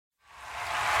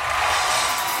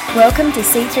Welcome to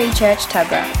C3 Church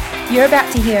Tuggerah. You're about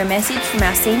to hear a message from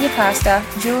our senior pastor,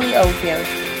 Julie Oldfield.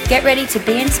 Get ready to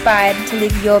be inspired to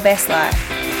live your best life.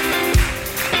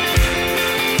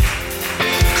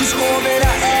 'Cause all that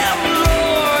I am,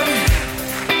 Lord,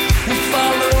 will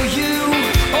follow you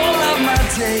all of my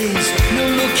days. No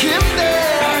looking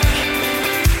back,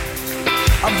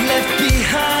 I've left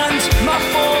behind my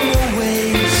former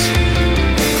ways.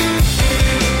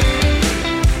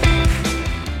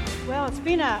 Well, it's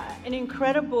been an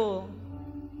incredible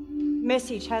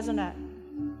message, hasn't it?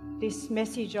 This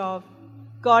message of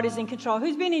God is in control.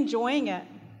 Who's been enjoying it?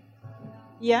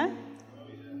 Yeah?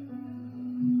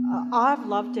 I've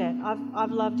loved it.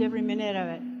 I've loved every minute of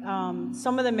it.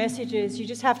 Some of the messages you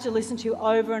just have to listen to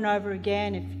over and over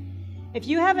again. If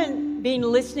you haven't been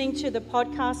listening to the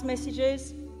podcast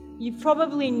messages, you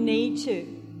probably need to.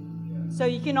 So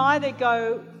you can either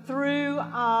go through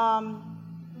our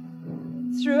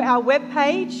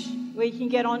webpage, where you can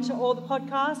get onto all the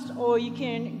podcasts, or you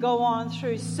can go on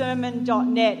through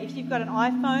sermon.net. If you've got an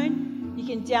iPhone, you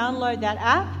can download that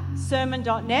app,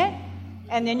 sermon.net,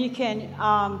 and then you can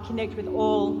connect with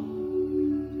all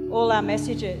our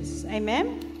messages.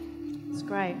 Amen? It's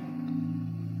great.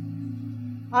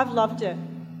 I've loved it.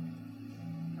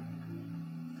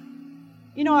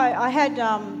 You know, I had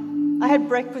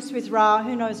breakfast with Ra.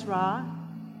 Who knows Ra?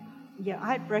 Yeah,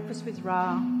 I had breakfast with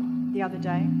Ra the other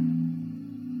day.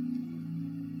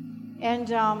 And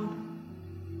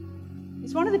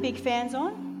is one of the big fans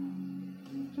on?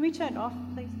 Can we turn it off,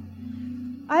 please?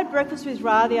 I had breakfast with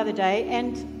Ra the other day,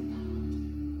 and,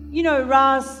 you know,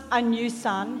 Ra's a new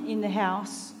son in the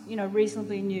house, you know,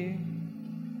 reasonably new.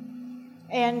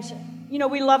 And, you know,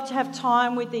 we love to have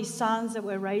time with these sons that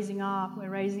we're raising up. We're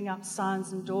raising up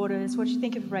sons and daughters. What do you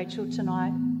think of Rachel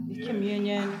tonight with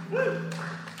communion?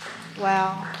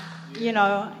 Wow. You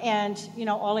know, and, you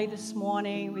know, Ollie this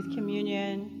morning with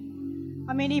communion.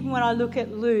 I mean, even when I look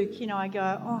at Luke, you know, I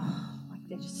go, oh, like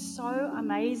they're just so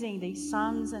amazing, these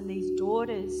sons and these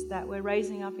daughters that we're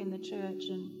raising up in the church.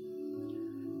 And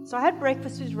so I had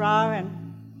breakfast with Ra, and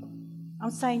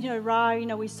I'm saying, you know, Ra, you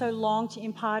know, we so long to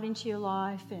impart into your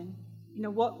life, and, you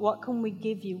know, what can we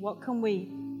give you? What can we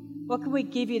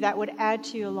give you that would add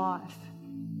to your life?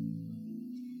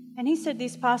 And he said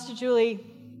this, Pastor Julie,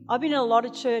 I've been in a lot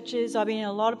of churches, I've been in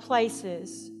a lot of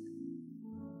places.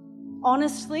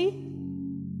 Honestly,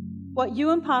 what you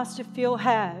and Pastor Phil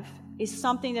have is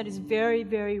something that is very,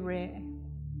 very rare.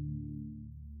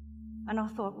 And I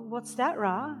thought, well, what's that,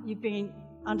 Ra? You've been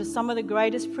under some of the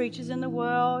greatest preachers in the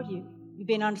world. You've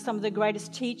been under some of the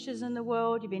greatest teachers in the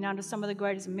world. You've been under some of the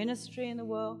greatest ministry in the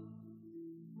world.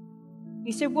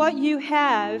 He said, what you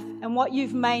have and what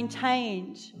you've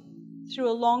maintained through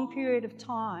a long period of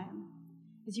time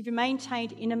is you've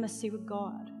maintained intimacy with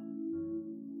God.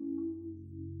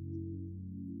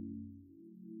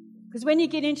 Because when you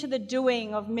get into the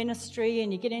doing of ministry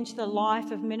and you get into the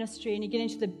life of ministry and you get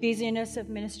into the busyness of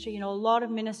ministry, you know, a lot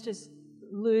of ministers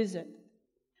lose it.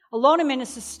 A lot of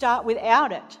ministers start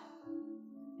without it.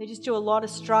 They just do a lot of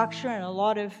structure and a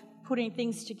lot of putting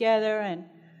things together and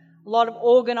a lot of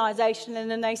organisation, and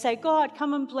then they say, God,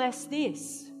 come and bless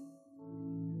this.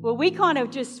 Well, we kind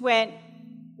of just went,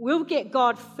 we'll get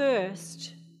God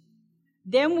first,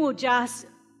 then we'll just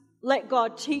let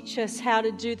God teach us how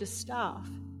to do the stuff.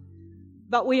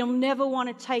 But we'll never want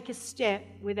to take a step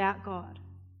without God.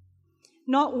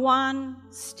 Not one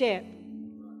step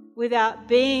without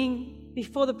being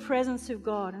before the presence of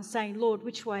God and saying, Lord,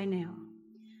 which way now?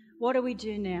 What do we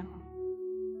do now?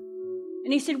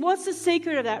 And he said, what's the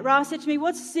secret of that? Ra said to me,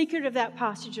 what's the secret of that,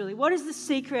 Pastor Julie? What is the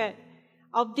secret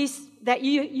of this that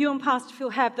you and Pastor Phil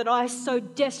have that I so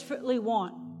desperately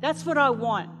want? That's what I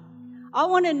want. I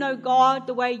want to know God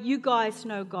the way you guys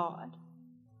know God.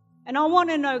 And I want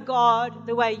to know God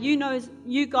the way you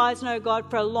guys know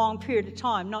God for a long period of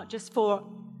time, not just for,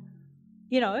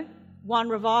 you know, one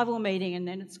revival meeting and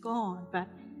then it's gone. But,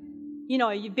 you know,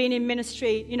 you've been in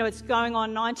ministry, you know, it's going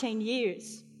on 19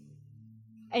 years,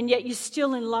 and yet you're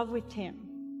still in love with Him.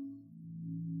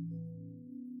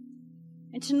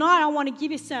 And tonight I want to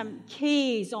give you some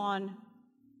keys on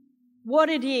what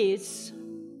it is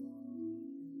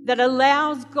that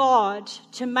allows God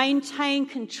to maintain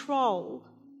control,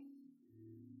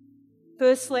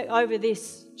 firstly over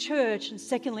this church and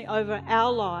secondly over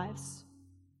our lives,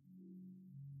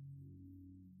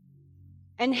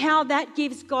 and how that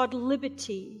gives God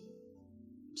liberty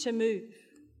to move.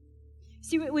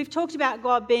 See, we've talked about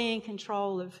God being in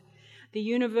control of the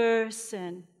universe,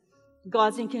 and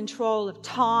God's in control of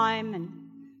time, and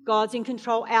God's in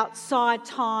control outside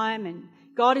time, and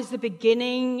God is the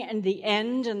beginning and the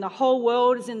end, and the whole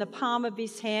world is in the palm of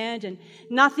his hand, and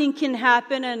nothing can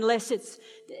happen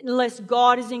unless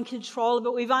God is in control of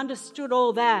it. We've understood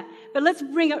all that. But let's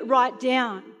bring it right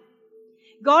down.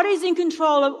 God is in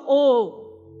control of all.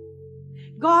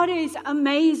 God is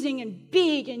amazing and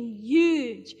big and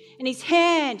huge, and his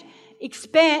hand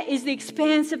is the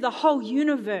expanse of the whole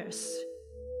universe.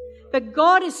 But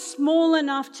God is small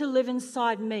enough to live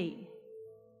inside me.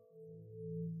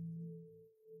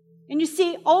 And you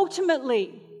see,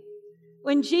 ultimately,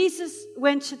 when Jesus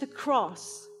went to the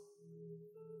cross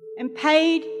and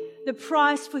paid the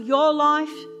price for your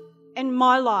life and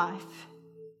my life,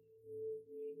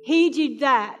 he did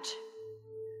that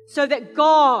so that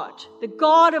God, the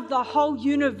God of the whole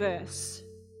universe,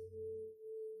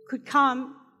 could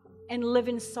come and live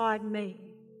inside me.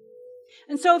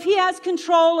 And so if he has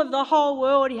control of the whole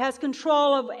world, he has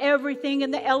control of everything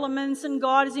and the elements, and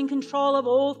God is in control of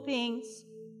all things,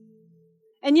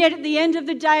 and yet at the end of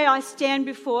the day I stand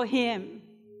before him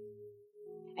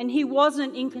and he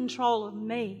wasn't in control of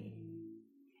me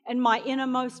and my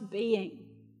innermost being,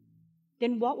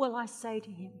 then what will I say to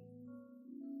him?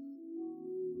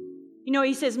 You know,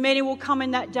 he says, many will come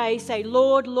in that day, say,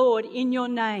 Lord, Lord, in your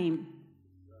name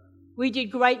we did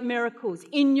great miracles.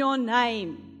 In your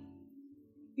name,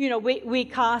 you know, we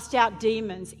cast out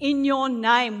demons. In your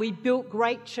name we built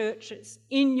great churches.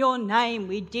 In your name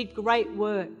we did great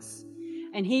works.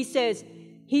 And he says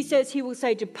he will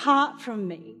say, depart from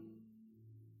me,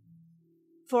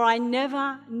 for I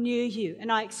never knew you. And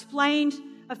I explained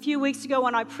a few weeks ago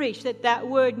when I preached that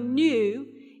word knew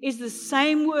is the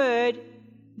same word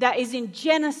that is in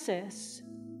Genesis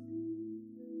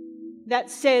that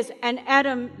says, and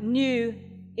Adam knew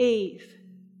Eve.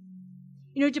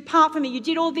 You know, depart from me. You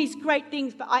did all these great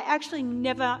things, but I actually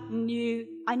never knew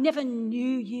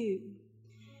you.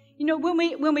 You know, when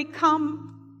we come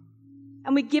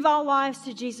and we give our lives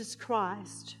to Jesus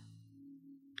Christ,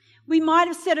 we might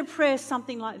have said a prayer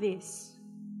something like this: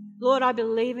 Lord, I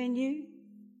believe in you.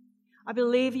 I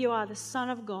believe you are the Son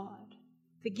of God.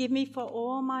 Forgive me for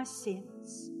all my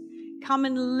sins. Come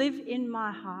and live in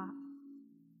my heart.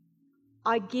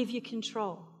 I give you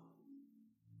control.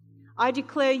 I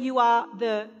declare you are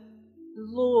the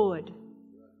Lord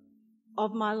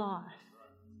of my life.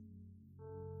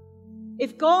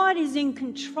 If God is in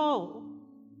control,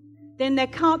 then there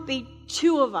can't be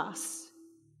two of us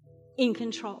in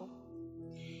control.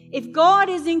 If God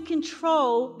is in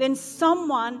control, then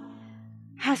someone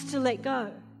has to let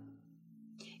go.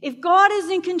 If God is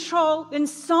in control, then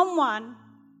someone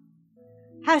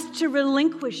has to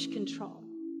relinquish control.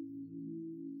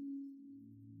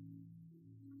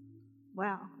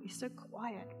 Wow, you're so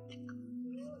quiet.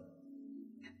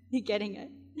 You're getting it.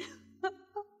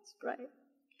 It's great.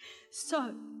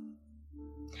 So,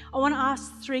 I want to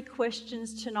ask 3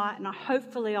 questions tonight, and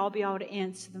hopefully I'll be able to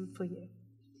answer them for you.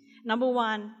 Number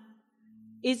 1,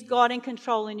 is God in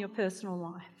control in your personal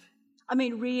life? I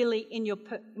mean, really,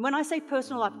 when I say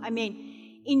personal life, I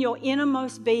mean in your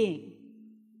innermost being.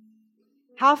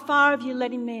 How far have you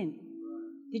let him in?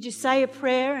 Did you say a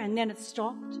prayer and then it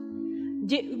stopped?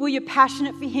 Were you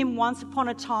passionate for him once upon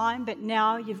a time, but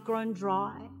now you've grown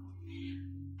dry?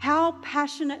 How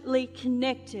passionately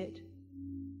connected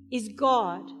is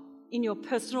God in your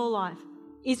personal life?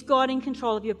 Is God in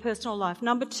control of your personal life?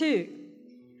 Number 2,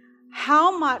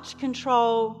 how much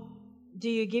control do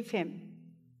you give him?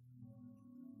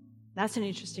 That's an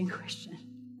interesting question.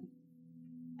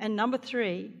 And number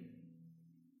 3,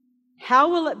 how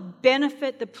will it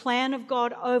benefit the plan of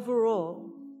God overall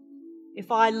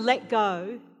if I let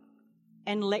go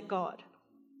and let God?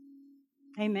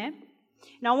 Amen?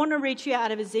 Now I want to read to you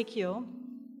out of Ezekiel.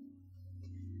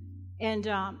 And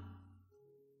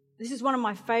this is one of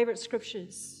my favorite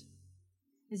scriptures,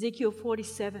 Ezekiel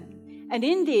 47. And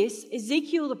in this,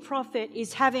 Ezekiel the prophet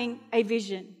is having a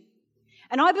vision.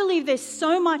 And I believe there's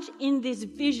so much in this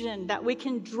vision that we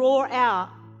can draw out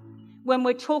when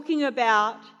we're talking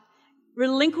about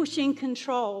relinquishing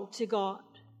control to God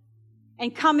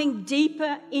and coming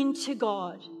deeper into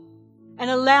God and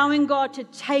allowing God to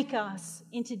take us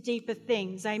into deeper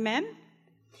things. Amen?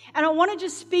 And I want to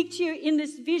just speak to you in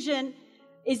this vision.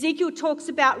 Ezekiel talks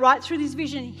about, right through this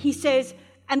vision, he says,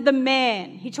 and the man.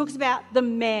 He talks about the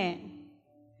man.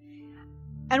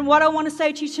 And what I want to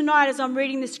say to you tonight as I'm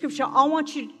reading the scripture, I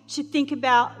want you to think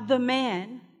about the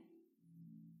man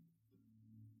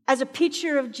as a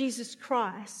picture of Jesus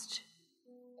Christ,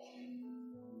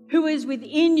 who is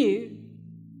within you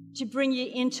to bring you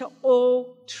into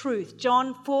all truth.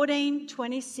 John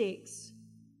 14:26.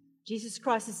 Jesus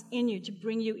Christ is in you to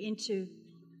bring you into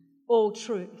all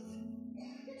truth.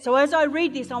 So as I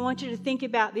read this, I want you to think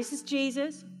about, this is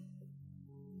Jesus.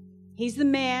 He's the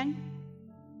man.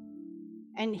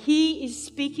 And he is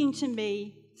speaking to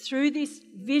me through this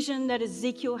vision that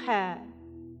Ezekiel had.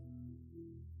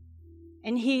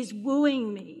 And he's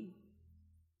wooing me.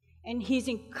 And he's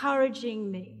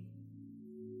encouraging me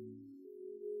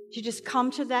to just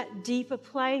come to that deeper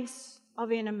place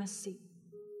of intimacy,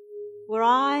 where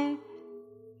I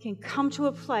can come to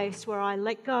a place where I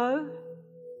let go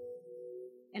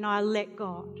and I let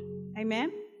God.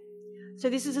 Amen? So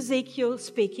this is Ezekiel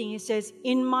speaking. He says,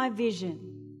 in my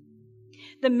vision,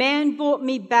 the man brought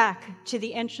me back to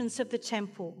the entrance of the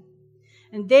temple.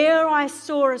 And there I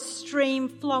saw a stream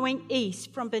flowing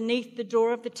east from beneath the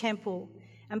door of the temple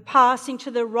and passing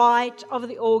to the right of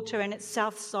the altar and its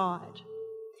south side.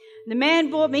 The man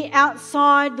brought me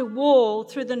outside the wall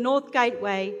through the north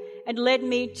gateway and led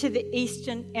me to the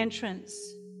eastern entrance.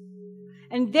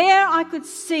 And there I could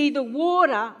see the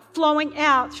water flowing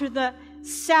out through the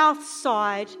south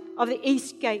side of the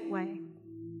east gateway.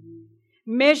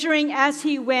 Measuring as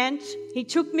he went, he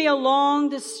took me along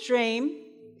the stream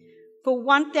for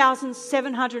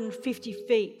 1,750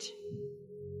 feet.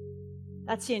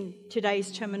 That's in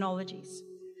today's terminologies.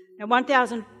 Now,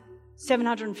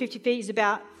 1,750 feet is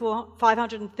about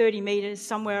 530 metres,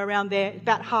 somewhere around there,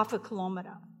 about half a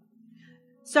kilometre.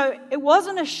 So it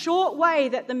wasn't a short way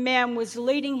that the man was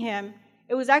leading him.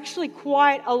 It was actually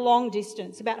quite a long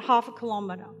distance, about half a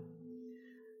kilometre.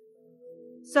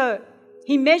 So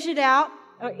he measured out,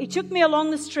 he took me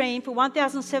along the stream for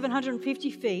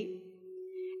 1,750 feet,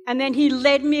 and then he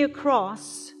led me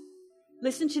across.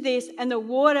 Listen to this, and the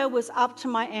water was up to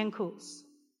my ankles.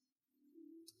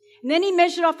 And then he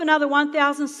measured off another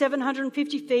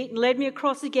 1,750 feet and led me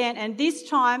across again, and this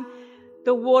time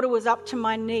the water was up to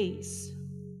my knees.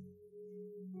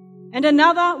 And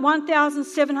another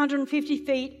 1,750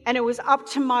 feet, and it was up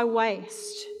to my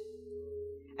waist.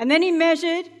 And then he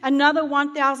measured another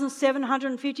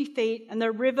 1,750 feet, and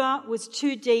the river was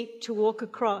too deep to walk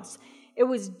across. It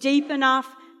was deep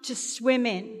enough to swim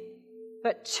in,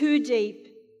 but too deep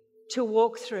to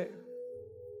walk through.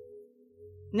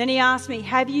 And then he asked me,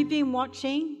 have you been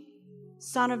watching,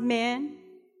 Son of Man?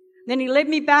 Then he led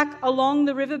me back along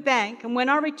the river bank, and when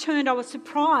I returned, I was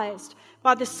surprised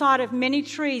by the sight of many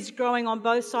trees growing on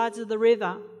both sides of the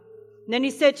river. And then he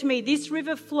said to me, this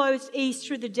river flows east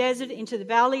through the desert into the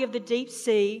valley of the deep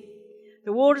sea.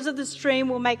 The waters of the stream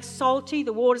will make salty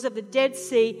the waters of the Dead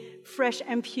Sea fresh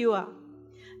and pure.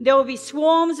 There will be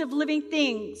swarms of living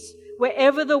things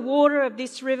wherever the water of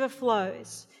this river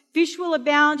flows. Fish will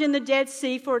abound in the Dead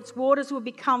Sea, for its waters will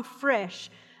become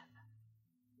fresh.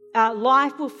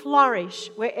 Life will flourish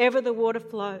wherever the water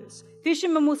flows.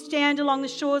 Fishermen will stand along the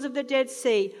shores of the Dead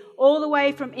Sea, all the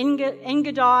way from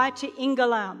Engedi to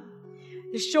Engalam.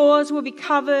 The shores will be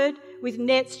covered with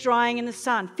nets drying in the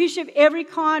sun. Fish of every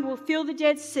kind will fill the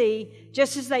Dead Sea,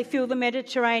 just as they fill the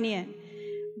Mediterranean.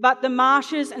 But the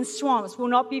marshes and swamps will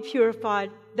not be purified.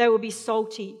 They will be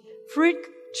salty. Fruit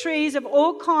trees of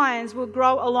all kinds will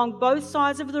grow along both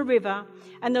sides of the river,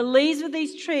 and the leaves of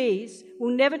these trees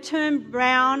will never turn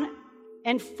brown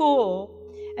and fall,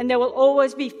 and there will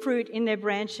always be fruit in their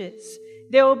branches.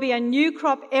 There will be a new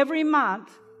crop every month,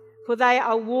 for they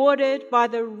are watered by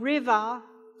the river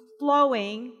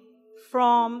flowing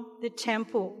from the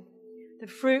temple. The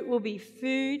fruit will be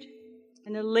food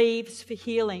and the leaves for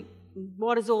healing.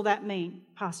 What does all that mean,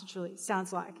 Pastor Julie?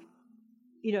 Sounds like,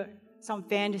 some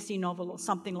fantasy novel or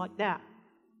something like that.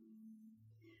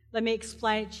 Let me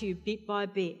explain it to you bit by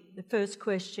bit. The first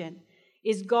question,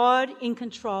 is God in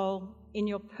control in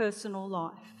your personal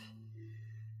life?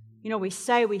 We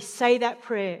say that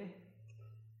prayer.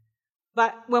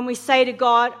 But when we say to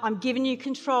God, I'm giving you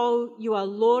control, you are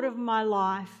Lord of my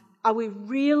life, are we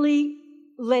really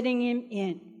letting him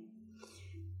in?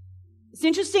 It's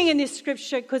interesting in this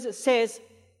scripture because it says,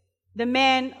 the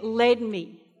man led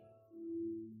me.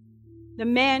 The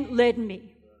man led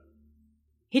me.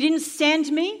 He didn't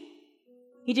send me.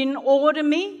 He didn't order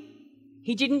me.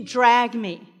 He didn't drag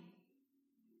me.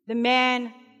 The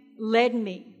man led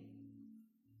me.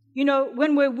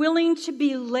 When we're willing to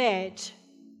be led,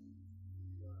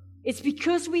 it's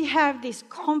because we have this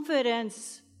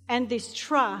confidence and this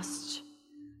trust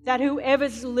that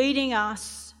whoever's leading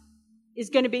us is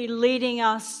going to be leading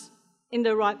us in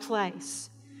the right place.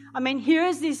 Here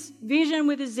is this vision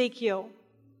with Ezekiel.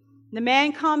 The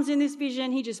man comes in this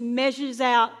vision, he just measures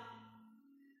out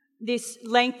this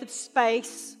length of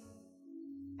space,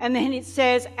 and then it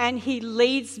says, and he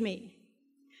leads me.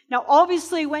 Now,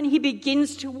 obviously, when he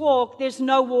begins to walk, there's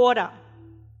no water.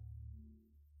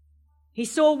 He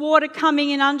saw water coming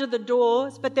in under the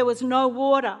doors, but there was no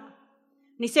water.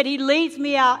 he said, he leads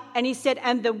me out, and he said,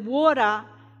 and the water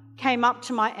came up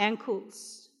to my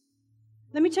ankles.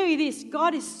 Let me tell you this,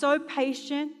 God is so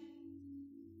patient.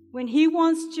 When he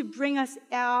wants to bring us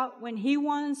out, when he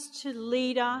wants to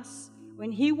lead us,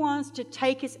 when he wants to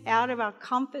take us out of our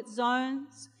comfort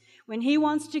zones, when he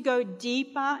wants to go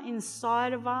deeper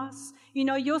inside of us. You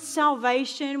know, your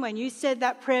salvation, when you said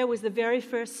that prayer, was the very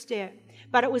first step,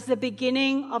 but it was the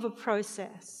beginning of a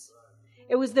process.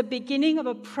 It was the beginning of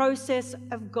a process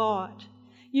of God.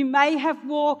 You may have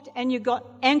walked and you got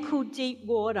ankle-deep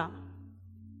water.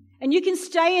 And you can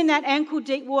stay in that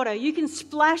ankle-deep water. You can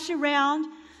splash around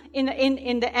in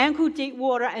the ankle-deep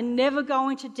water and never go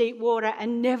into deep water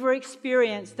and never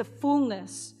experience the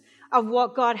fullness of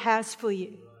what God has for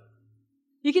you.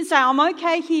 You can say, I'm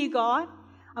okay here, God.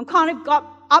 I'm kind of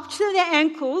got up to the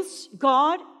ankles.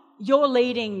 God, you're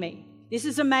leading me. This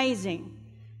is amazing.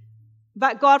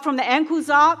 But God, from the ankles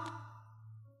up,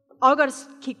 I've got to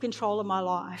keep control of my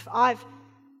life. I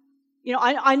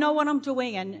know what I'm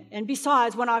doing. And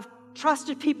besides, when I've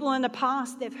trusted people in the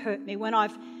past, they've hurt me. When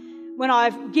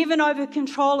I've given over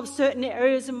control of certain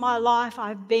areas of my life,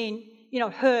 I've been,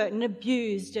 hurt and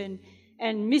abused and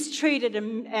mistreated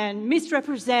and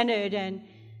misrepresented. And,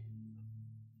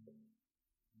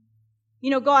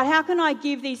 God, how can I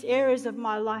give these areas of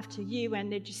my life to you?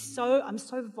 And I'm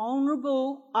so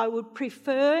vulnerable. I would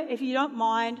prefer, if you don't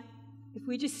mind, if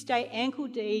we just stay ankle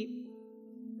deep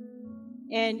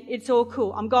and it's all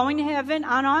cool. I'm going to heaven,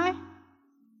 aren't I?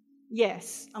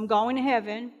 Yes, I'm going to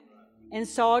heaven. And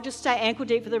so I'll just stay ankle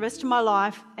deep for the rest of my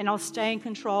life and I'll stay in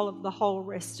control of the whole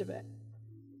rest of it.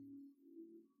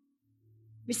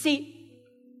 You see,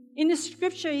 in the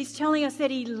scripture, he's telling us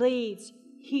that he leads,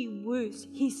 he woos.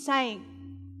 He's saying,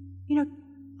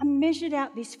 I measured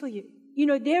out this for you.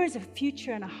 There is a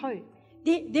future and a hope.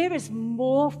 There is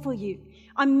more for you.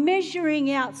 I'm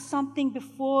measuring out something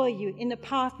before you, in the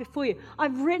path before you.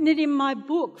 I've written it in my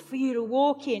book for you to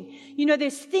walk in.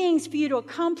 There's things for you to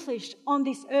accomplish on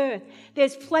this earth.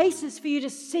 There's places for you to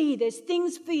see. There's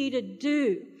things for you to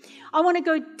do. I want to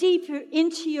go deeper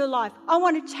into your life. I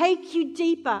want to take you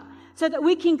deeper so that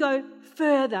we can go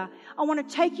further. I want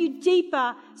to take you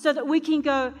deeper so that we can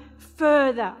go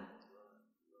further.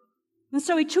 And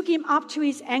so he took him up to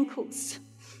his ankles.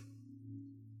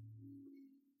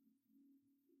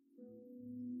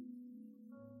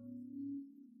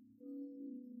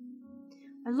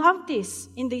 I love this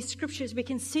in these scriptures. We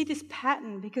can see this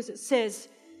pattern because it says,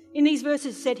 in these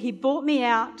verses, it said, he brought me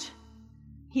out,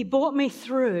 he brought me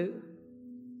through,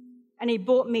 and he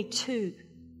brought me to.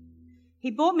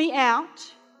 He brought me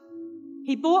out,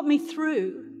 he brought me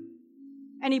through,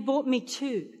 and he brought me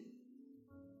to.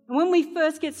 And when we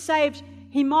first get saved,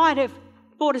 he might have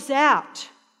brought us out,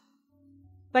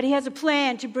 but he has a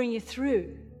plan to bring you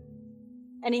through,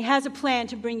 and he has a plan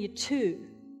to bring you to.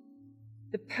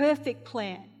 The perfect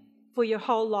plan for your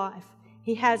whole life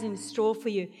he has in store for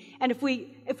you. And if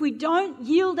we don't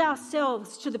yield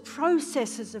ourselves to the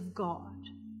processes of God,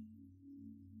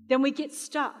 then we get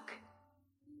stuck.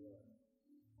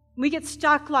 We get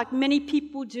stuck like many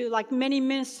people do, like many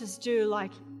ministers do,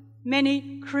 like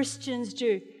many Christians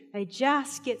do. They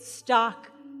just get stuck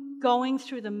going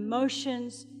through the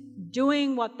motions,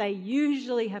 doing what they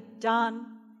usually have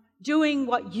done, doing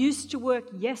what used to work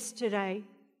yesterday,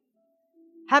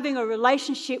 having a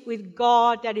relationship with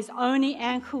God that is only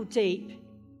ankle deep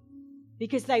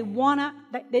because they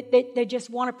just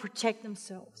want to protect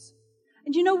themselves.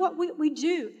 And you know what we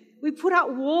do? We put up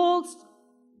walls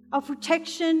of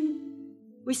protection.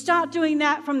 We start doing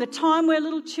that from the time we're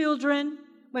little children,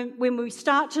 when we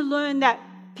start to learn that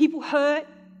people hurt,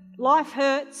 life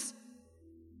hurts,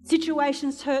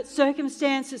 situations hurt,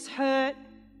 circumstances hurt,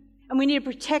 and we need to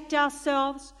protect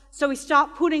ourselves. So we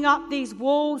start putting up these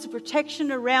walls of protection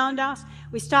around us.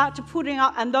 We start to putting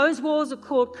up, and those walls are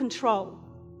called control.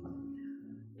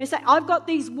 You say, I've got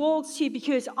these walls here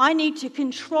because I need to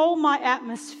control my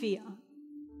atmosphere.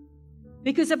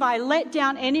 Because if I let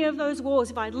down any of those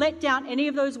walls, if I let down any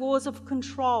of those walls of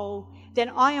control, then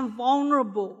I am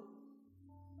vulnerable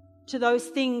to those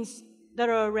things that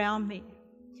are around me.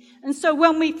 And so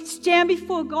when we stand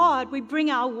before God, we bring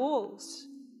our walls.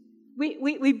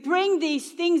 We bring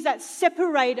these things that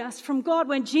separate us from God.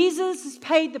 When Jesus has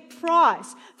paid the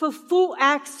price for full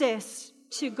access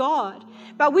to God,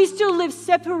 but we still live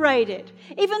separated.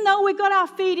 Even though we've got our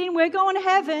feet in, we're going to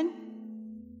heaven.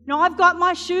 I've got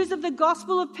my shoes of the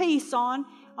gospel of peace on.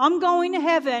 I'm going to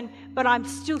heaven, but I'm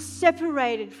still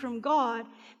separated from God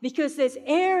because there's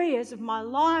areas of my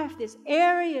life, there's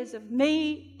areas of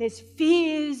me, there's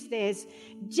fears, there's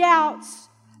doubts,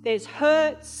 there's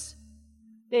hurts.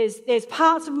 There's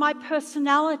parts of my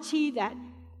personality that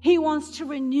He wants to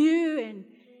renew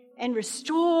and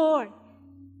restore.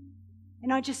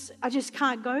 And I just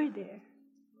can't go there.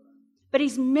 But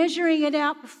He's measuring it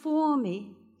out before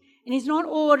me. And He's not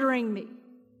ordering me.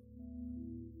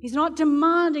 He's not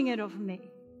demanding it of me.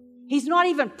 He's not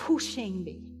even pushing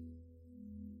me.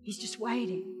 He's just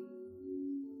waiting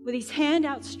with His hand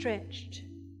outstretched.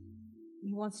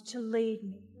 He wants to lead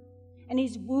me. And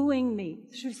He's wooing me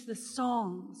through the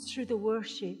songs, through the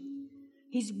worship.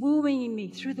 He's wooing me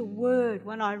through the Word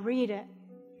when I read it.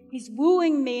 He's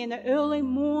wooing me in the early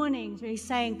mornings when He's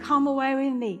saying, come away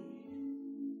with me.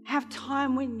 Have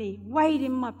time with me. Wait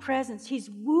in my presence. He's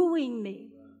wooing me.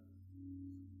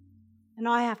 And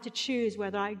I have to choose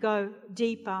whether I go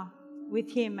deeper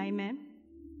with Him. Amen.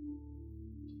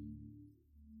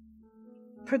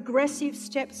 Progressive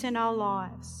steps in our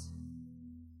lives.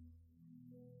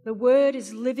 The Word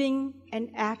is living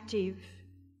and active,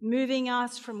 moving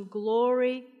us from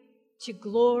glory to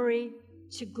glory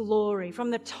to glory.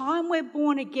 From the time we're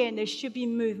born again, there should be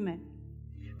movement.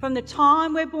 From the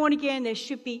time we're born again, there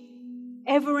should be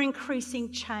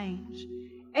ever-increasing change,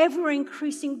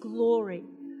 ever-increasing glory.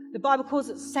 The Bible calls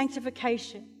it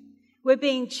sanctification. We're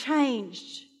being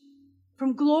changed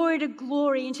from glory to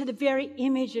glory into the very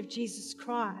image of Jesus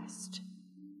Christ.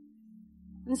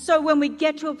 And so when we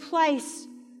get to a place,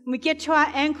 when we get to our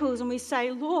ankles and we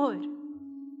say, Lord,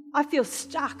 I feel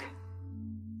stuck.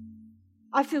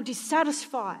 I feel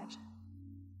dissatisfied.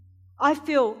 I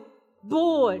feel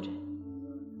bored.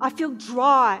 I feel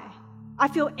dry. I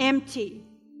feel empty.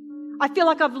 I feel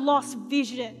like I've lost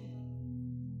vision.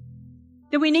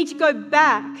 Then we need to go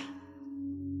back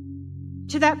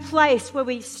to that place where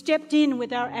we stepped in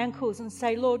with our ankles and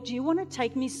say, Lord, do you want to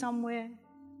take me somewhere?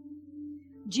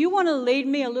 Do you want to lead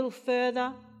me a little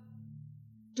further?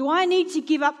 Do I need to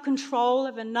give up control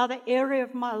of another area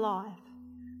of my life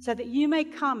so that you may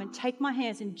come and take my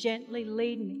hands and gently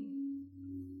lead me?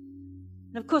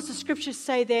 And of course, the scriptures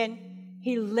say then,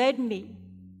 He led me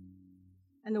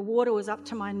and the water was up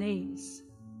to my knees.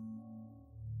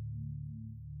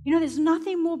 You know, there's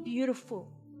nothing more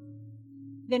beautiful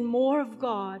than more of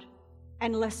God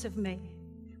and less of me.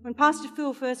 When Pastor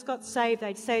Phil first got saved,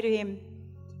 they'd say to him,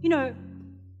 you know,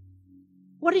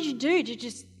 what did you do? Did you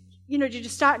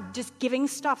just start just giving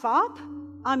stuff up?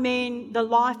 I mean, the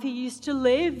life he used to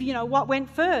live, you know, what went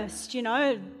first? You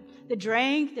know, the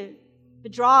drink, the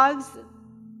drugs,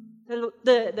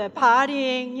 the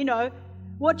partying, you know.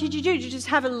 What did you do? Did you just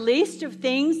have a list of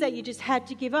things that you just had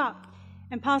to give up?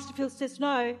 And Pastor Phil says,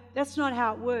 no, that's not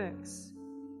how it works.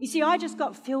 You see, I just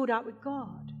got filled up with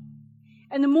God.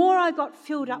 And the more I got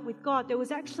filled up with God, there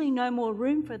was actually no more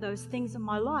room for those things in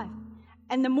my life.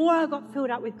 And the more I got filled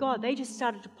up with God, they just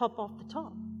started to pop off the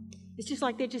top. It's just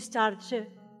like they just started to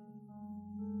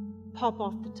pop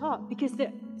off the top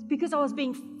because I was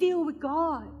being filled with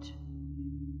God.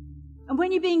 And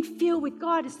when you're being filled with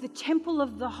God, it's the temple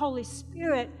of the Holy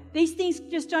Spirit. These things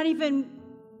just don't even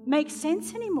make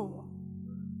sense anymore.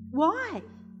 Why?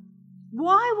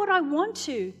 Why would I want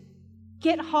to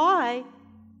get high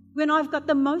when I've got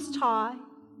the Most High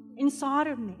inside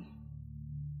of me?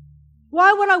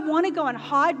 Why would I want to go and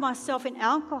hide myself in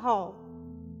alcohol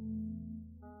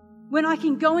when I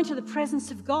can go into the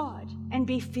presence of God and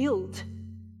be filled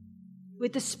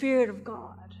with the Spirit of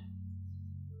God?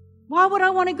 Why would I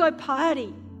want to go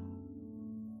party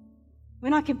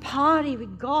when I can party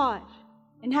with God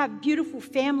and have beautiful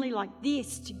family like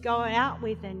this to go out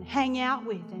with and hang out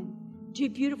with and do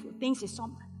beautiful things? It's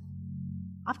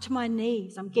up to my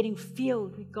knees. I'm getting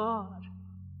filled with God.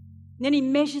 And then He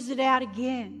measures it out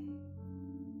again.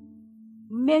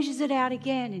 Measures it out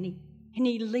again, and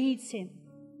he leads him.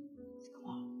 He says,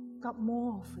 come on, I've got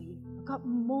more for you. I've got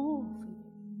more for you.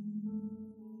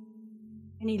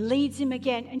 And he leads him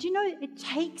again. And you know, it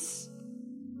takes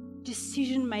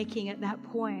decision making at that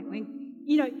point. When,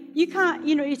 you know, you can't,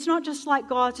 you know, it's not just like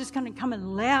God's just going to come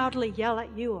and loudly yell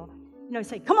at you or, you know,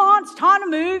 say, come on, it's time to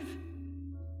move.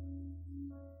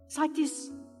 It's like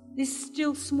this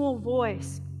still small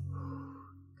voice.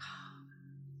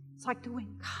 It's like the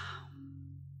wind.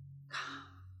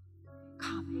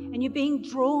 And you're being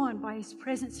drawn by His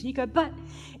presence. And you go, but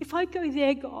if I go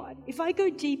there, God, if I go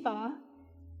deeper,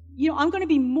 you know, I'm going to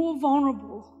be more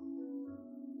vulnerable.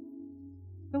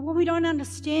 But what we don't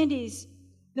understand is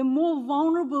the more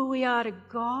vulnerable we are to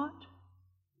God,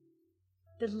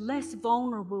 the less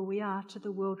vulnerable we are to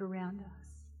the world around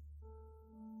us.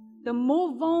 The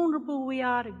more vulnerable we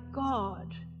are to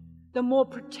God, the more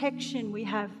protection we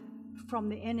have from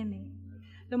the enemy.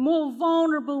 The more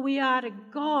vulnerable we are to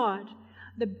God,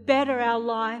 the better our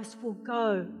lives will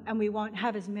go and we won't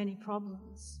have as many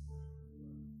problems.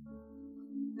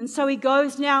 And so he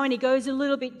goes now and he goes a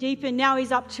little bit deeper. Now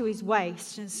he's up to his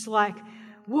waist. And it's like,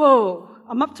 whoa,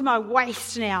 I'm up to my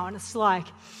waist now. And it's like,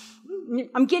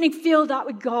 I'm getting filled up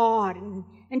with God.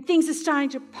 And things are starting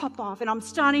to pop off. And I'm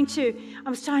starting to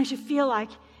feel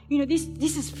like,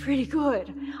 this is pretty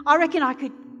good. I reckon I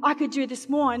could do this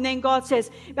more. And then God says,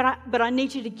 but I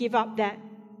need you to give up that.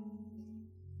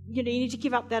 You need to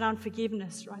give up that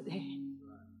unforgiveness right there.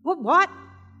 What?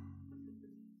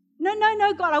 No,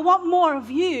 God, I want more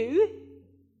of you,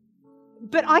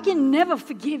 but I can never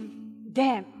forgive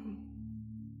them.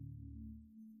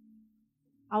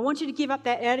 I want you to give up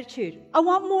that attitude. I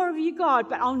want more of you, God,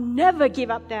 but I'll never give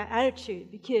up that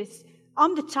attitude because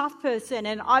I'm the tough person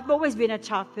and I've always been a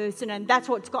tough person and that's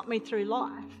what's got me through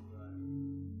life.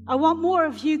 I want more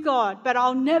of you, God, but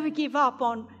I'll never give up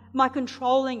on my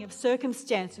controlling of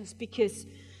circumstances because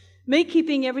me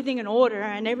keeping everything in order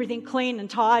and everything clean and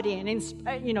tidy and, it's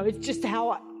just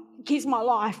how it keeps my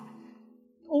life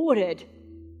ordered.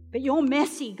 But you're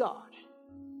messy, God.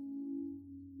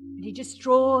 And he just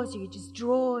draws you.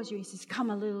 He says,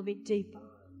 come a little bit deeper.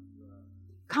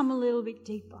 Come a little bit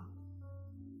deeper.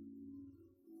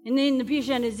 And then the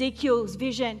vision, Ezekiel's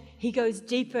vision, he goes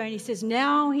deeper and he says,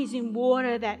 now he's in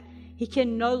water that he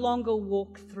can no longer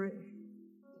walk through.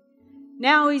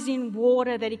 Now he's in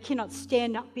water that he cannot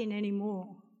stand up in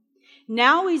anymore.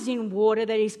 Now he's in water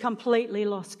that he's completely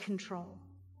lost control.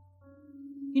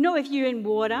 If you're in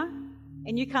water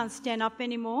and you can't stand up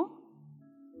anymore,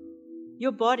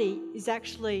 your body is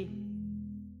actually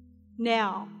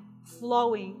now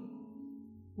flowing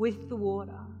with the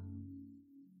water.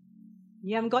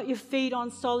 You haven't got your feet on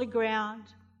solid ground.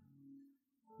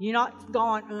 You're not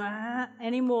going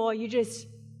anymore. You're just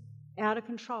out of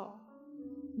control.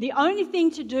 The only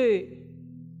thing to do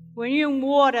when you're in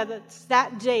water that's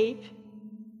that deep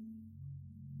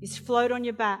is float on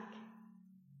your back.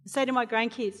 I say to my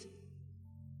grandkids,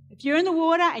 if you're in the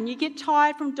water and you get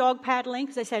tired from dog paddling,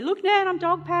 because they say, look, Nan, I'm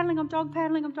dog paddling. I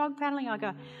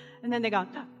go, and then they go,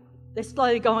 they're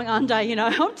slowly going under,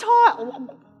 I'm tired.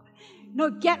 No,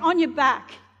 get on your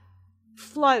back,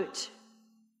 float,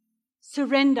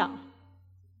 surrender,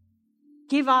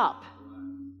 give up,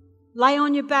 lay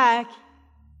on your back,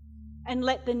 and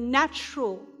let the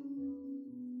natural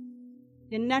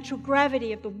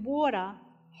gravity of the water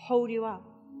hold you up.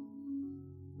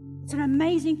 It's an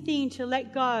amazing thing to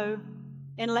let go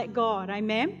and let God.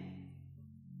 Amen?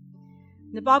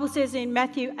 The Bible says in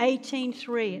Matthew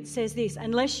 18:3, it says this,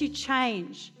 unless you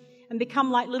change and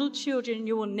become like little children,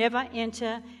 you will never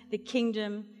enter the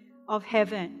kingdom of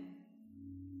heaven.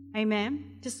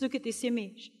 Amen? Just look at this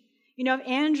image. If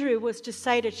Andrew was to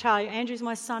say to Charlie, Andrew's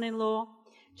my son-in-law,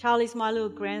 Charlie's my little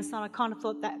grandson. I kind of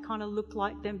thought that kind of looked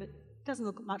like them, but it doesn't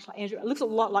look much like Andrew. It looks a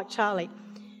lot like Charlie.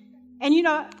 And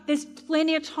there's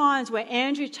plenty of times where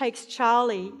Andrew takes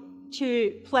Charlie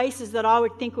to places that I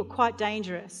would think were quite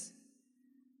dangerous.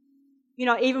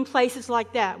 Even places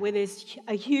like that where there's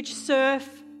a huge surf,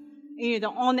 they're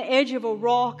on the edge of a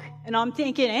rock, and I'm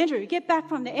thinking, Andrew, get back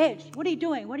from the edge. What are you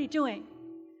doing?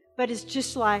 But it's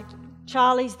just like,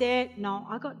 Charlie's there. No,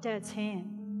 I got Dad's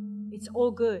hand. It's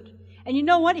all good. And you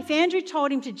know what? If Andrew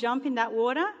told him to jump in that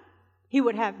water, he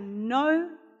would have no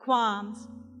qualms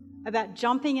about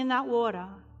jumping in that water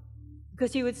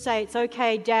because he would say, it's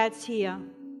okay, Dad's here.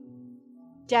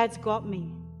 Dad's got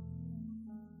me.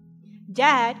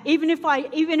 Dad, even if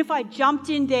I jumped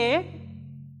in there,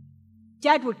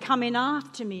 Dad would come in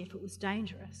after me if it was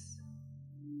dangerous.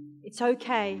 It's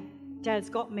okay, Dad's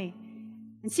got me.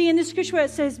 And see, in the scripture where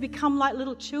it says become like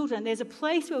little children, there's a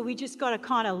place where we just got to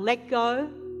kind of let go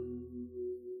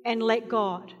and let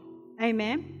God.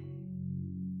 Amen?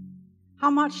 How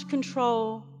much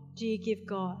control do you give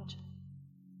God?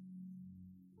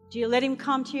 Do you let him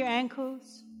come to your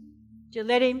ankles? Do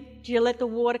you let the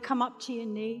water come up to your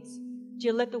knees? Do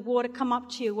you let the water come up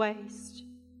to your waist?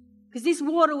 Because this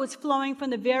water was flowing from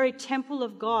the very temple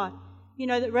of God.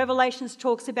 That Revelations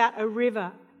talks about a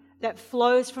river that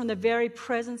flows from the very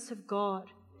presence of God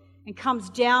and comes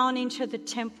down into the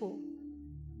temple.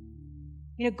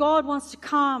 God wants to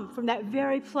come from that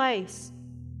very place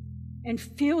and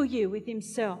fill you with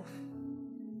himself.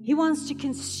 He wants to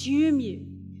consume you.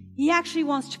 He actually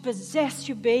wants to possess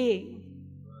your being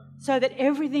so that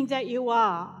everything that you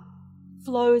are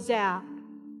flows out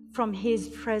from his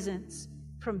presence,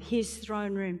 from his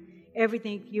throne room,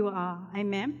 everything you are.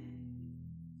 Amen?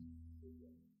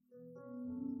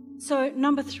 So,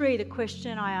 number 3, the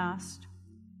question I asked,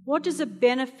 what does it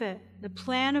benefit the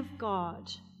plan of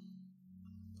God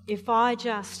if I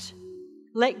just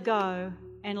let go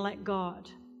and let God?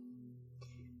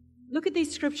 Look at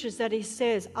these scriptures that he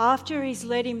says after he's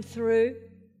led him through,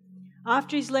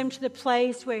 After he's led him to the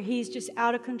place where he's just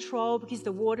out of control because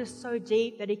the water's so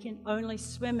deep that he can only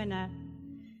swim in it.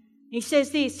 He says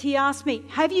this, he asked me,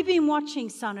 have you been watching,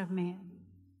 Son of Man?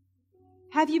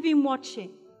 Have you been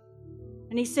watching?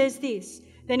 And he says this,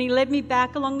 then he led me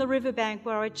back along the riverbank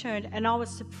where I turned, and I was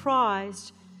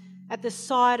surprised at the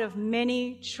sight of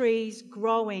many trees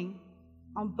growing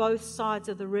on both sides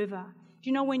of the river. Do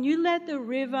you know, when you let the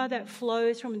river that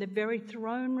flows from the very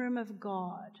throne room of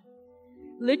God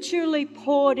literally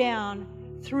pour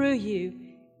down through you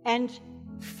and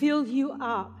fill you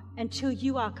up until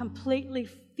you are completely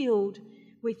filled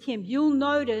with Him, you'll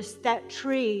notice that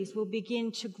trees will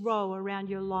begin to grow around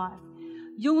your life.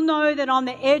 You'll know that on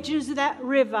the edges of that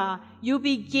river, you'll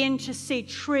begin to see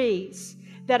trees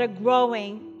that are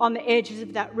growing on the edges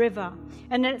of that river.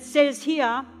 And then it says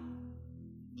here,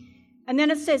 and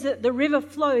then it says that the river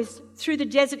flows through the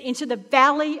desert into the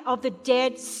valley of the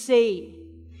Dead Sea.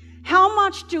 How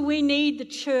much do we need the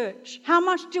church? How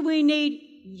much do we need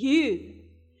you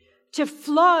to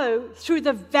flow through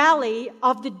the valley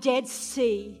of the Dead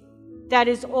Sea that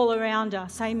is all around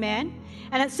us? Amen.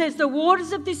 And it says the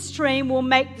waters of this stream will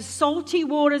make the salty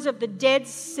waters of the Dead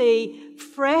Sea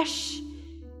fresh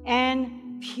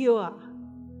and pure.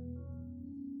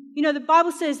 You know, the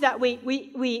Bible says that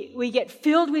we get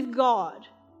filled with God,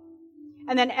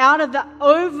 and then out of the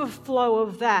overflow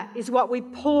of that is what we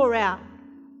pour out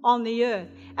on the earth.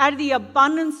 Out of the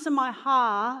abundance of my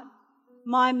heart,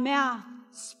 my mouth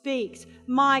speaks.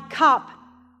 My cup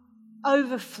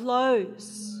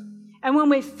overflows. And when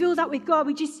we're filled up with God,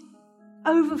 we just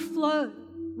overflow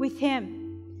with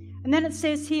Him. And then it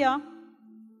says here,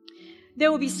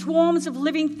 there will be swarms of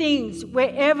living things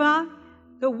wherever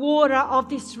the water of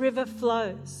this river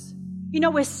flows. You know,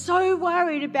 we're so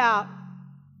worried about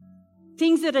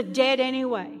things that are dead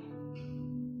anyway.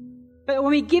 But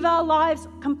when we give our lives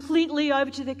completely over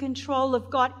to the control of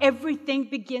God, everything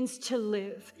begins to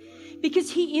live. Because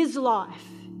He is life.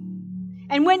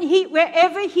 And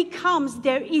wherever He comes,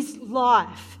 there is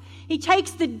life. He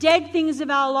takes the dead things of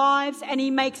our lives and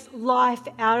He makes life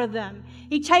out of them.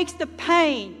 He takes the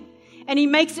pain and He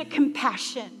makes it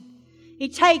compassion. He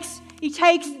takes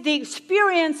the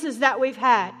experiences that we've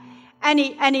had and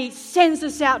He sends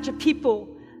us out to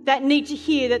people that need to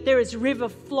hear that there is river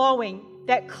flowing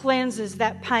that cleanses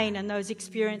that pain and those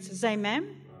experiences.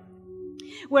 Amen?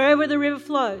 Wherever the river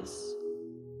flows.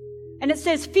 And it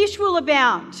says, fish will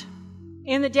abound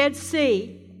in the Dead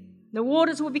Sea. The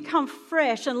waters will become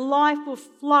fresh and life will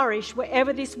flourish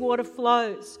wherever this water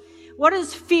flows. What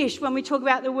is fish when we talk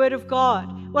about the Word of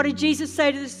God? What did Jesus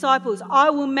say to the disciples? I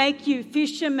will make you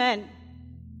fishermen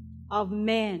of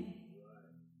men.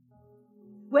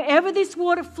 Wherever this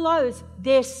water flows,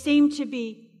 there seem to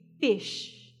be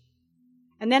fish.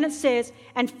 And then it says,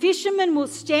 and fishermen will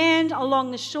stand along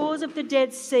the shores of the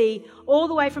Dead Sea, all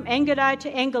the way from En-Gedi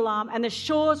to Engalam, and the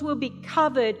shores will be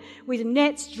covered with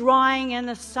nets drying in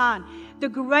the sun. The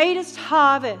greatest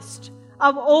harvest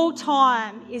of all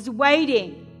time is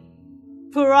waiting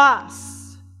for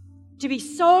us to be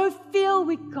so filled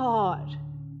with God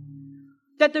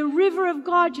that the river of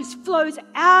God just flows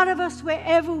out of us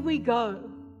wherever we go.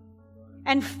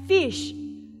 And fish,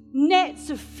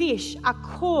 nets of fish are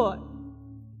caught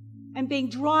and being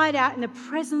dried out in the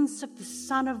presence of the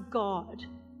Son of God,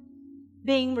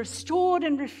 being restored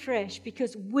and refreshed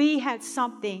because we had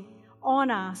something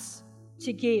on us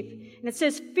to give. And it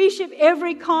says, fish of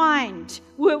every kind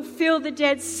will fill the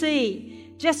Dead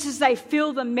Sea, just as they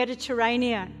fill the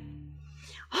Mediterranean.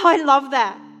 I love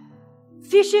that.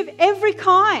 Fish of every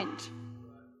kind.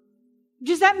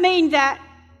 Does that mean that,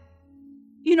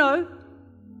 you know,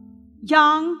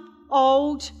 young,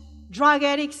 old, drug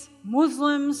addicts,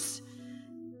 Muslims,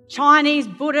 Chinese,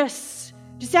 Buddhists?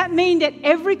 Does that mean that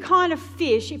every kind of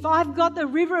fish, if I've got the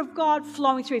river of God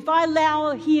flowing through, if I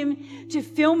allow Him to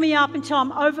fill me up until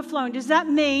I'm overflowing, does that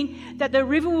mean that the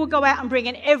river will go out and bring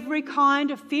in every kind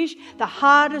of fish? The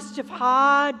hardest of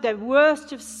hard, the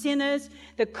worst of sinners,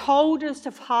 the coldest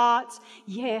of hearts?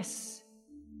 Yes.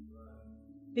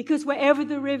 Because wherever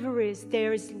the river is,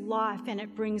 there is life and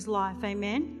it brings life.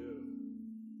 Amen?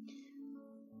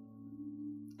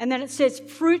 And then it says,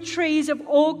 fruit trees of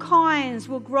all kinds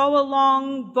will grow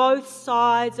along both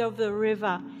sides of the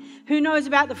river. Who knows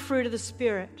about the fruit of the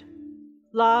Spirit?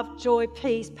 Love, joy,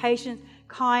 peace, patience,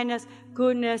 kindness,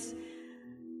 goodness,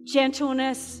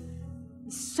 gentleness,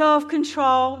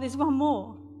 self-control. There's one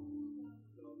more.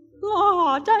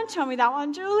 Oh, don't tell me that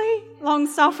one, Julie.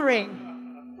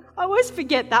 Long-suffering. I always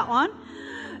forget that one.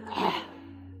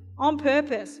 On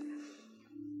purpose.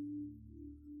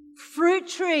 Fruit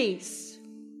trees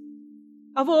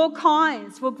of all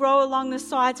kinds will grow along the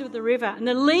sides of the river, and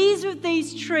the leaves of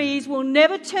these trees will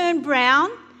never turn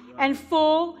brown and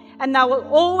fall, and there will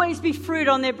always be fruit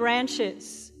on their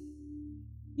branches.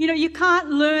 You know, you can't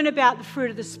learn about the fruit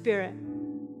of the Spirit.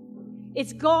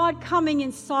 It's God coming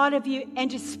inside of you and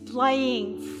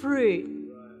displaying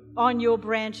fruit on your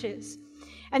branches.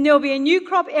 And there will be a new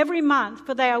crop every month,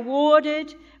 for they are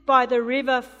watered by the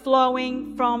river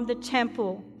flowing from the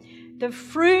temple. The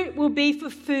fruit will be for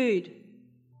food.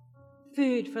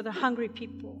 Food for the hungry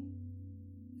people.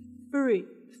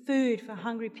 Food for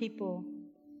hungry people.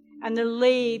 And the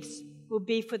leaves will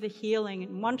be for the healing.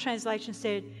 And one translation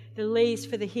said, the leaves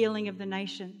for the healing of the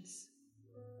nations.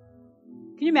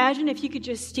 Can you imagine if you could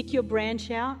just stick your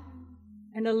branch out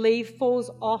and a leaf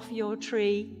falls off your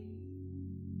tree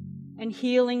and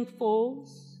healing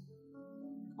falls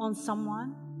on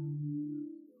someone?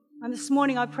 And this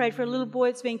morning I prayed for a little boy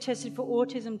that's being tested for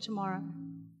autism tomorrow.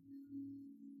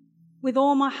 With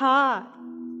all my heart,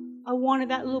 I wanted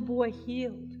that little boy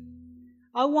healed.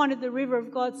 I wanted the river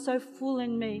of God so full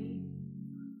in me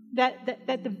that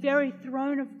the very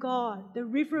throne of God, the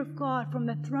river of God from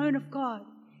the throne of God,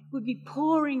 would be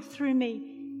pouring through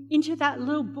me into that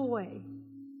little boy,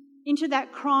 into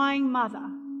that crying mother,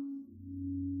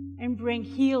 and bring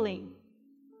healing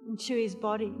into his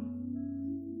body.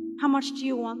 How much do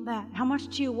you want that? How much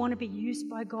do you want to be used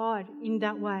by God in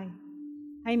that way?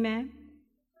 Amen.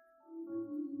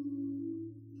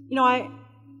 You know,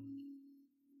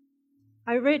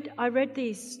 I read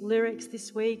these lyrics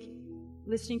this week,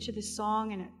 listening to this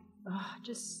song, and I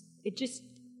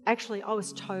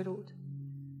was totaled.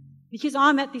 Because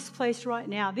I'm at this place right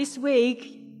now. This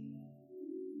week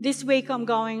I'm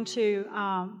going to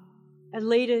a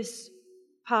leaders,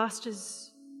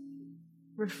 pastors,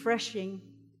 refreshing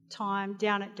time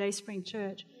down at Dayspring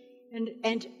Church.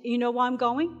 And you know why I'm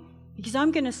going? Because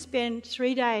I'm going to spend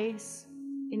 3 days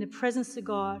in the presence of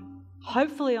God,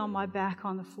 hopefully on my back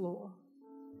on the floor,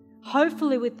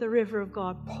 hopefully with the river of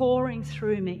God pouring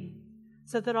through me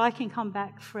so that I can come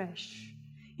back fresh.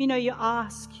 You know, you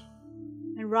ask,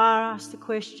 and Ra asked the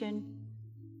question,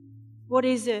 what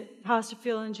is it, Pastor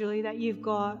Phil and Julie, that you've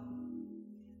got?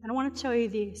 And I want to tell you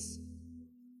this.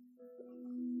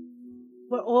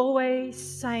 We're always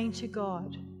saying to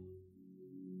God,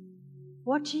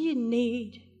 what do you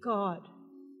need, God?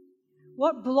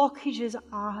 What blockages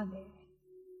are there?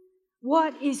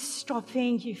 What is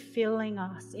stopping you filling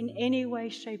us in any way,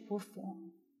 shape, or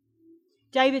form?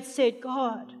 David said,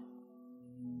 God,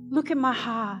 look at my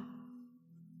heart.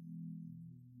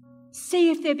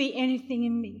 See if there be anything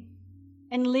in me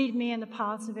and lead me in the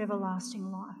paths of everlasting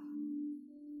life.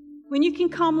 When you can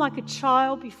come like a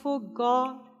child before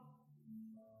God,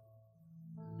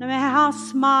 no matter how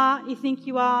smart you think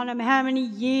you are, no matter how many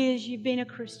years you've been a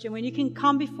Christian, when you can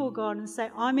come before God and say,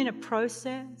 I'm in a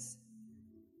process,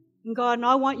 and God, and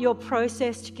I want your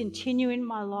process to continue in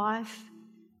my life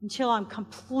until I'm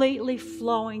completely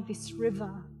flowing this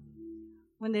river.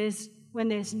 When there's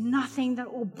nothing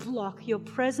that will block your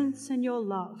presence and your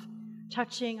love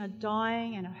touching a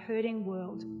dying and a hurting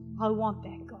world, I want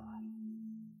that, God.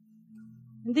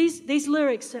 And these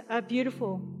lyrics are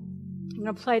beautiful. I'm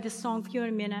going to play this song for you in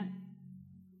a minute.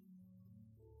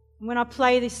 And when I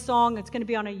play this song, it's going to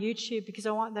be on a YouTube because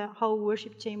I want the whole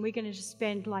worship team. We're going to just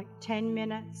spend like 10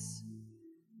 minutes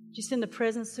just in the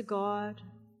presence of God.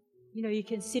 You know, you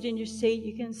can sit in your seat,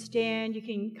 you can stand, you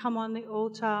can come on the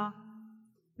altar.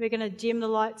 We're going to dim the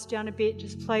lights down a bit,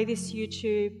 just play this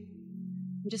YouTube,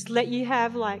 and just let you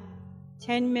have like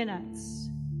 10 minutes.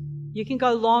 You can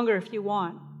go longer if you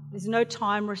want. There's no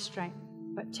time restraint,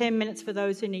 but 10 minutes for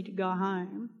those who need to go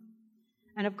home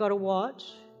and have got to watch.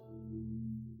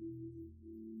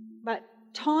 But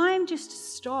time just to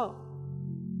stop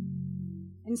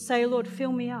and say, Lord,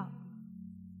 fill me up.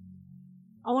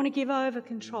 I want to give over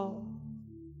control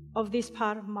of this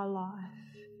part of my life.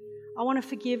 I want to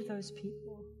forgive those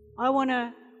people. I want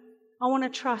to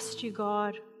trust you,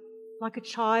 God, like a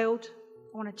child.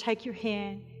 I want to take your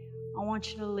hand. I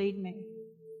want you to lead me.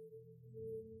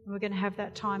 And we're going to have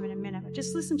that time in a minute. But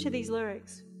just listen to these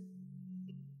lyrics.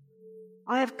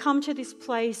 I have come to this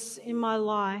place in my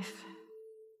life.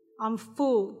 I'm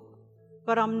full,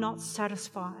 but I'm not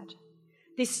satisfied.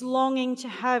 This longing to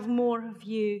have more of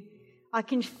you, I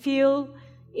can feel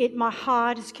it. My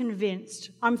heart is convinced.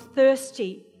 I'm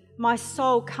thirsty. My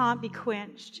soul can't be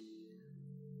quenched.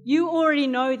 You already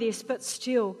know this, but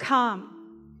still,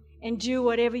 come and do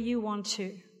whatever you want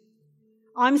to.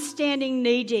 I'm standing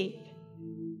knee-deep,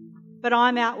 but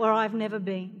I'm out where I've never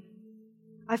been.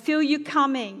 I feel you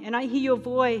coming, and I hear your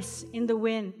voice in the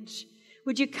wind.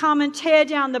 Would you come and tear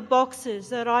down the boxes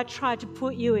that I tried to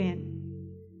put you in?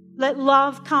 Let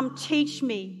love come teach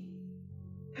me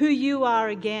who you are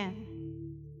again.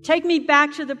 Take me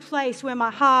back to the place where my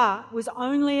heart was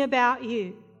only about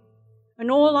you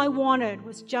and all I wanted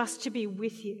was just to be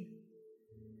with you.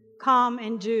 Come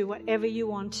and do whatever you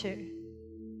want to.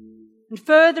 And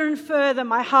further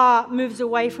my heart moves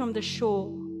away from the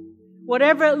shore.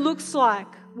 Whatever it looks like,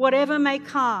 whatever may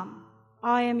come,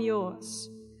 I am yours.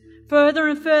 Further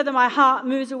and further my heart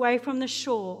moves away from the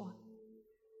shore.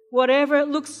 Whatever it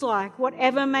looks like,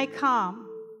 whatever may come,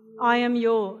 I am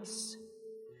yours.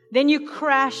 Then you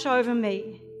crash over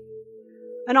me,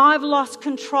 and I've lost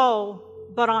control,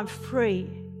 but I'm free.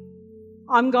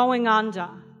 I'm going under.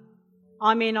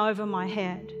 I'm in over my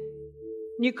head.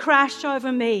 You crash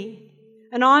over me,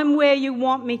 and I'm where you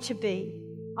want me to be.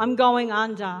 I'm going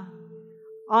under.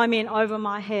 I'm in over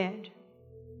my head.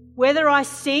 Whether I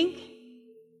sink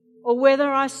or whether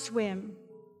I swim,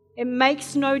 it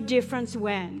makes no difference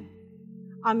when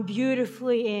I'm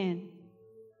beautifully in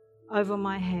over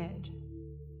my head.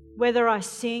 Whether I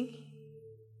sink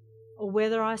or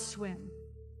whether I swim,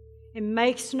 it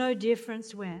makes no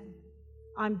difference when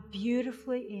I'm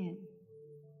beautifully in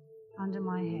under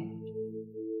my head.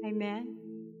 Amen.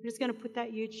 I'm just going to put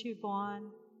that YouTube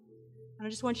on. And I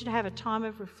just want you to have a time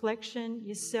of reflection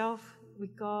yourself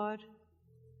with God.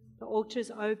 The altar's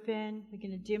open. We're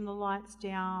going to dim the lights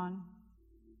down.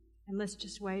 And let's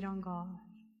just wait on God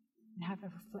and have a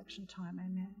reflection time.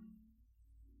 Amen.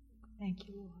 Thank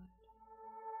you, Lord.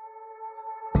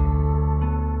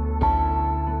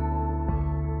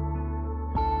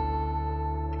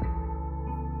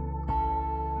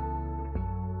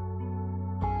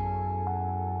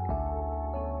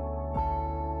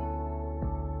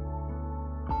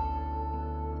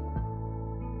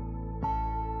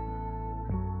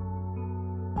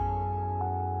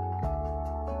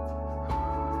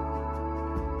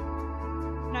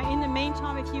 In the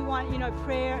meantime, if you want,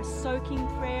 prayer, soaking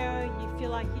prayer, you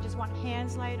feel like you just want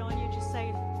hands laid on you, just say,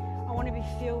 I want to be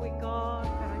filled with God,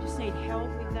 but I just need help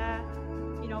with that.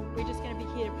 We're just going to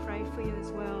be here to pray for you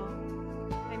as well.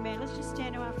 Amen. Let's just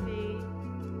stand to our feet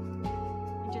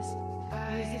and just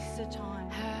use this as a time.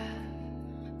 I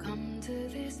have come to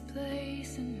this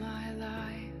place in my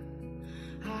life.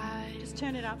 Just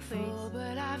turn it up, please.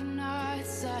 But I've not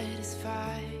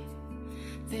satisfied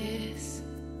this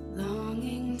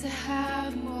longing to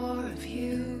have more of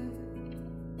you.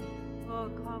 Oh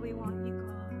God, we want you,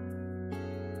 God.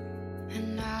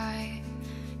 And I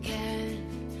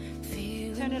can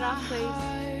feel Turn it up, my please.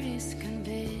 heart is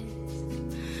convinced.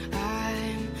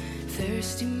 I'm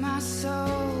thirsty, my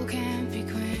soul can't be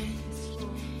quenched.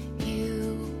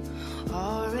 You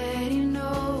already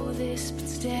know this, but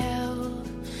still,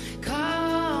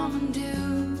 come and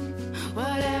do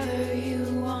whatever you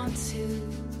want to.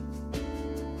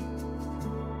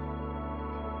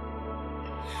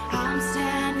 I'm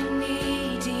standing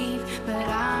knee deep, but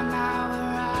I'm out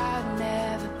where I've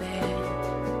never been.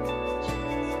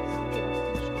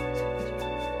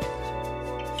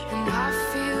 And I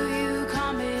feel you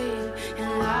coming,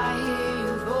 and I hear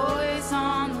your voice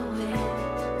on the wind.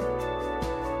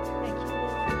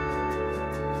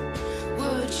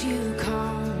 Would you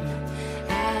come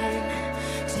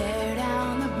and tear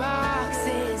down the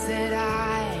boxes that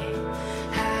I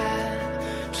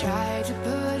have tried to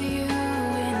put you?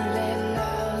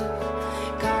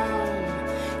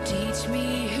 Teach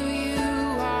me who you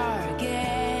are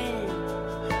again.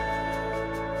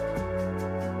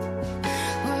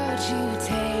 Would you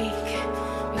take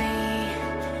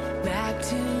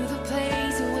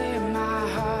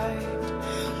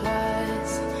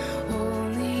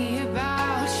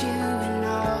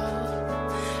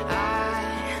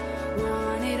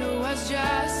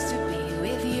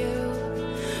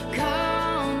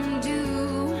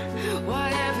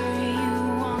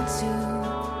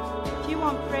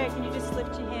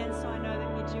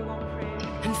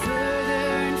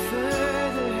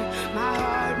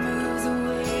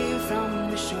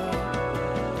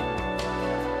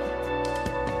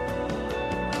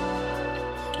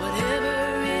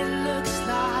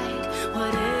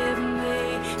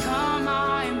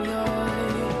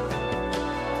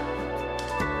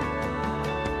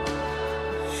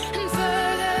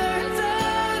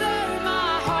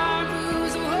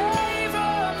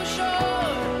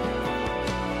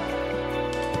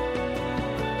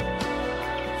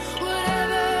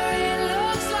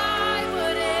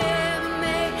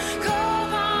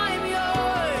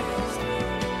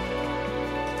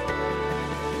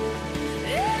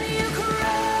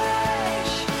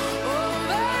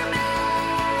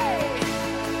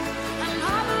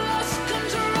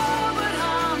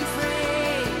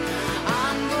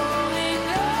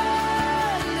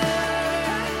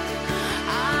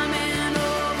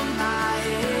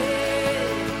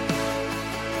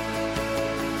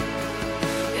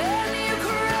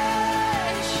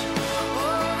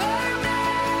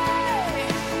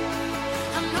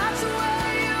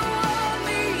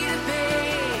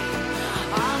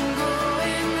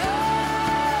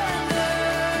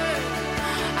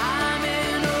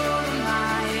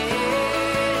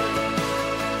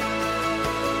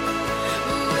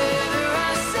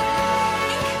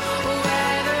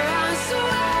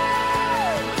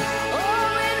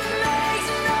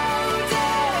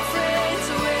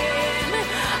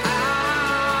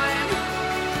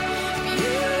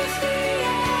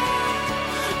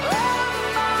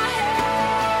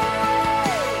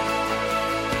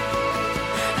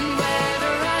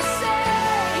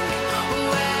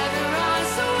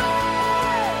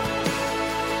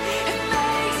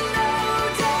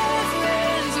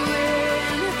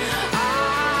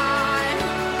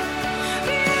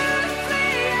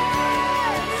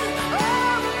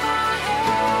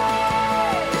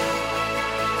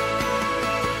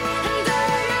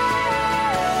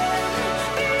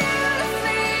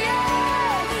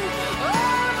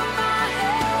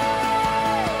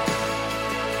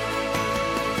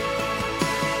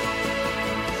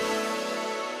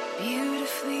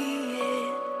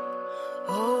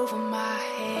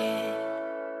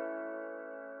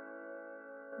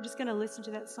I'm just going to listen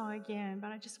to that song again, but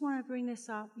I just want to bring this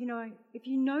up. You know, if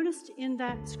you noticed in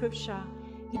that scripture,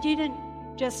 he didn't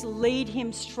just lead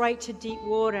him straight to deep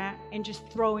water and just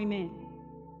throw him in.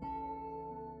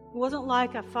 It wasn't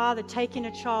like a father taking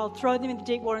a child, throw them into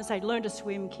deep water and say, learn to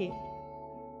swim, kid.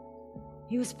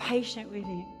 He was patient with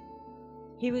him.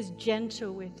 He was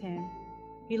gentle with him.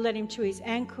 He led him to his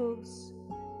ankles,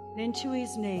 then to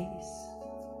his knees,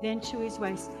 then to his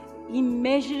waist. He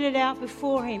measured it out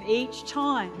before him each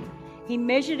time. He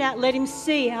measured out, let him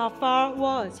see how far it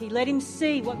was. He let him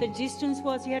see what the distance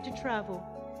was he had to travel.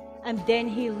 And then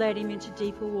he led him into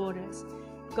deeper waters.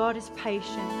 God is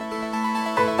patient.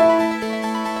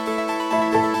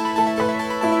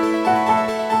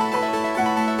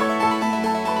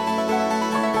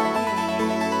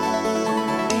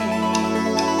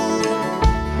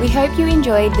 We hope you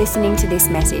enjoyed listening to this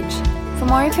message. For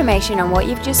more information on what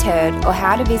you've just heard or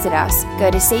how to visit us,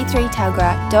 go to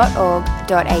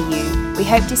c3tuggerah.org.au. We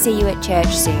hope to see you at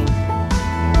church soon.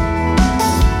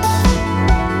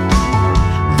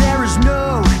 There is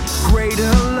no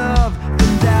greater love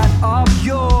than that of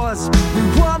yours. We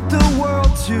want the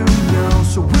world to know,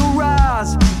 so we'll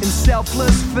rise in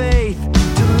selfless faith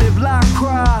to live like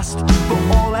Christ for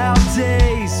all our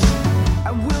days,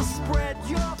 and we'll spread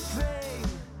your